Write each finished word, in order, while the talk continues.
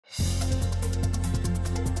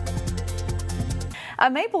A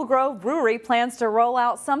Maple Grove brewery plans to roll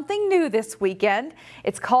out something new this weekend.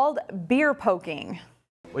 It's called beer poking.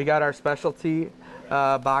 We got our specialty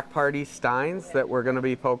Bock Party steins that we're going to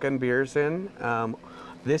be poking beers in.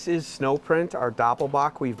 This is Snowprint, our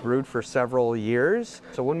Doppelbock we've brewed for several years.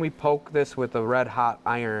 So when we poke this with a red hot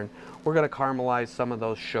iron, we're going to caramelize some of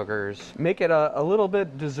those sugars, make it a little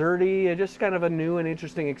bit desserty, just kind of a new and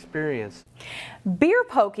interesting experience. Beer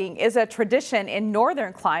poking is a tradition in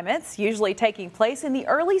northern climates, usually taking place in the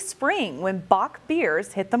early spring when Bock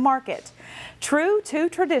beers hit the market. True to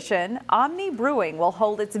tradition, OMNI Brewing will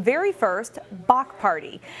hold its very first Bock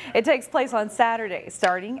Party. It takes place on Saturday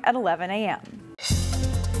starting at 11 a.m.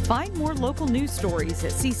 Find more local news stories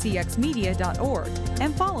at ccxmedia.org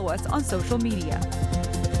and follow us on social media.